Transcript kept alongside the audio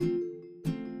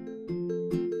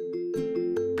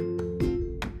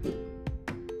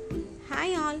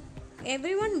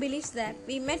Everyone believes that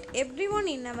we met everyone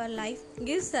in our life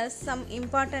gives us some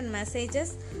important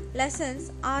messages,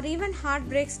 lessons, or even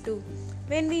heartbreaks too.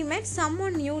 When we met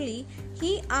someone newly,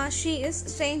 he or she is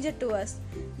stranger to us.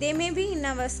 They may be in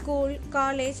our school,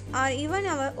 college, or even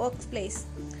our workplace.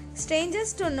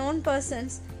 Strangers to known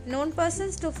persons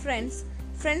to friends,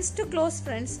 friends to close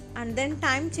friends, and then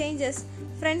time changes,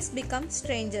 friends become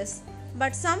strangers.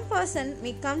 But some person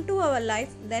may come to our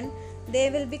life, then they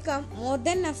will become more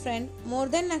than a friend, more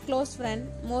than a close friend,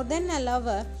 more than a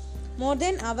lover, more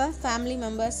than our family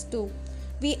members too.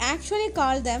 We actually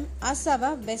call them as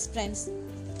our best friends.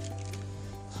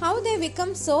 How they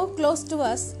become so close to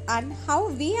us and how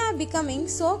we are becoming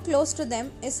so close to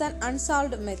them is an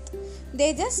unsolved myth.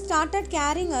 They just started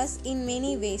carrying us in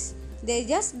many ways. They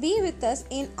just be with us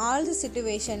in all the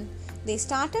situations. They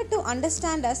started to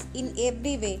understand us in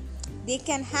every way. They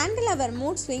can handle our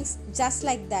mood swings just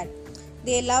like that.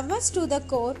 They love us to the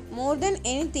core more than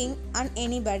anything and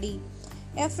anybody.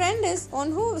 A friend is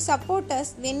one who supports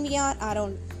us when we are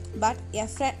around, but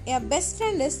a best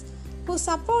friend is who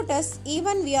support us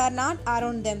even we are not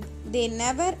around them. They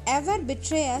never ever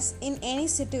betray us in any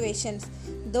situations.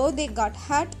 Though they got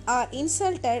hurt or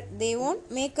insulted, they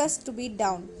won't make us to be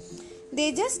down.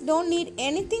 They just don't need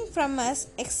anything from us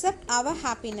except our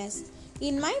happiness.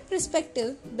 In my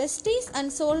perspective, besties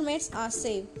and soulmates are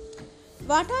safe.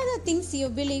 What are the things you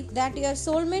believe that your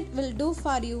soulmate will do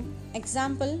for you?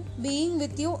 Example, being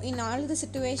with you in all the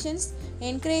situations,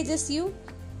 encourages you,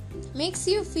 makes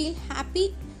you feel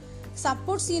happy,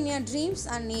 supports you in your dreams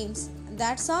and aims.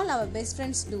 That's all our best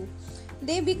friends do.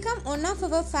 They become one of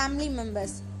our family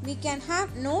members. We can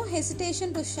have no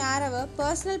hesitation to share our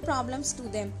personal problems to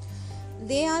them.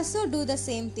 They also do the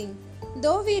same thing.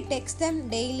 Though we text them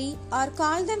daily or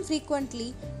call them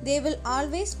frequently, they will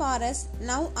always for us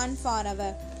now and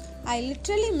forever. I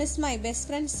literally miss my best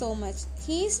friend so much.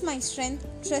 He is my strength,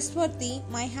 trustworthy,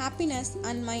 my happiness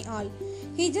and my all.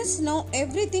 He just knows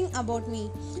everything about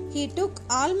me. He took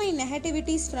all my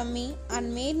negativities from me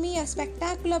and made me a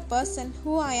spectacular person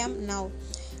who I am now.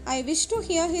 I wish to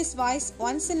hear his voice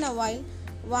once in a while.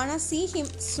 Wanna see him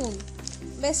soon.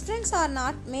 Best friends are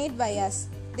not made by us.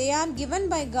 They are given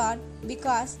by God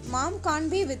because mom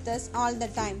can't be with us all the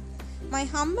time. My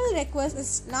humble request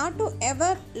is not to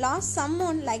ever lose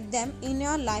someone like them in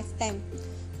your lifetime.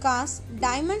 Cause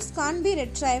diamonds can't be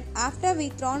retrieved after we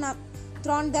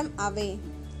thrown them away.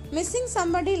 Missing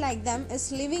somebody like them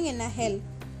is living in a hell.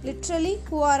 Literally,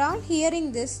 who are all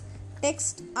hearing this,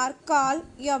 text or call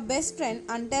your best friend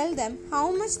and tell them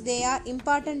how much they are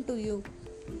important to you.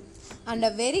 And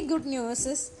a very good news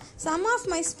is, some of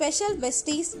my special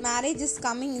besties' marriage is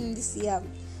coming in this year,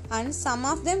 and some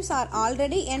of them are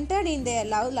already entered in their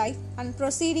love life and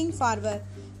proceeding forward.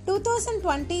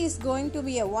 2020 is going to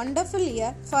be a wonderful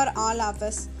year for all of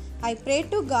us. I pray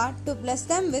to God to bless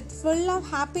them with full of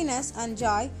happiness and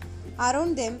joy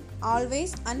around them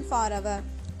always and forever.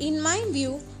 In my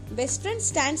view, best friend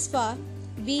stands for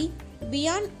B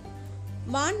beyond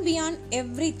one beyond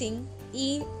everything,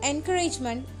 E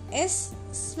encouragement, S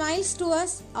smiles to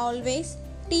us always,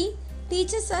 T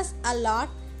teaches us a lot,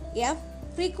 F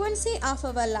frequency of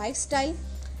our lifestyle,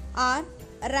 R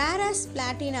rare as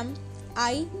platinum,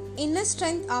 I inner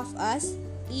strength of us,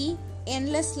 E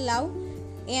endless love,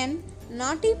 N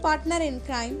naughty partner in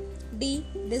crime, D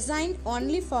designed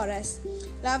only for us.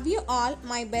 Love you all,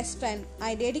 my best friend.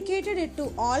 I dedicated it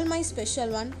to all my special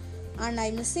one, and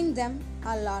I'm missing them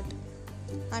a lot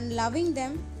and loving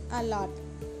them a lot.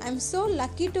 I'm so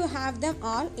lucky to have them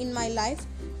all in my life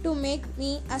to make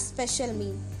me a special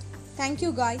me. Thank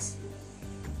you guys.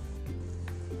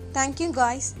 Thank you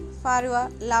guys for your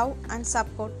love and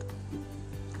support.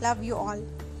 Love you all.